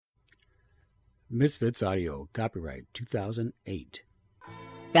Misfits Audio, copyright 2008.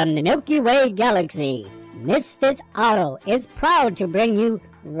 From the Milky Way galaxy, Misfits Auto is proud to bring you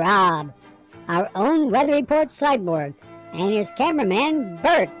Rob, our own weather report cyborg, and his cameraman,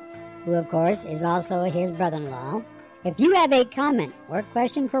 Bert, who of course is also his brother-in-law. If you have a comment or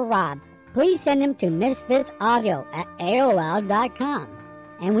question for Rob, please send them to misfitsaudio@aol.com,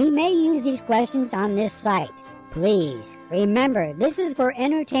 and we may use these questions on this site. Please remember, this is for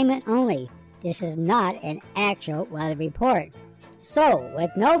entertainment only. This is not an actual weather report. So, with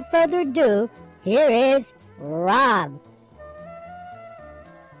no further ado, here is Rob.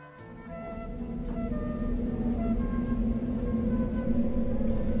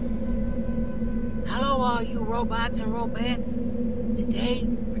 Hello, all you robots and robettes. Today,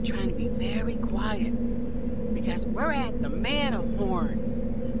 we're trying to be very quiet because we're at the Matterhorn.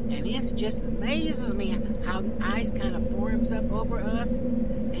 And it just amazes me how the ice kind of forms up over us.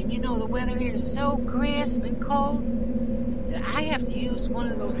 And you know, the weather here is so crisp and cold that I have to use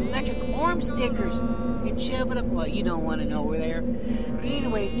one of those electric arm stickers and shove it up. Well, you don't want to know over there.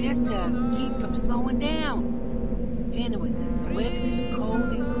 Anyways, just to keep from slowing down. Anyways, the weather is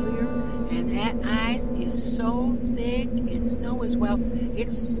cold and clear, and that ice is so thick, and snow as well.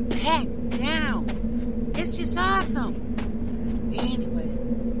 It's packed down. It's just awesome. Anyways,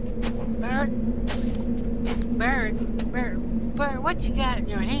 Bert, what you got in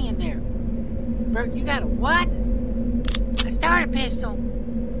your hand there? Bert, you got a what? A starter pistol.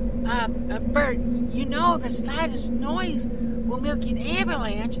 Bert, you know the slightest noise will make an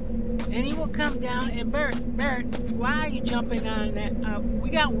avalanche, and he will come down. And Bert, why are you jumping on that?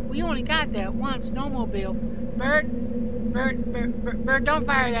 We only got that one snowmobile. Bert, don't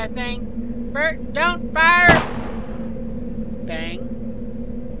fire that thing. Bert, don't fire! Bang.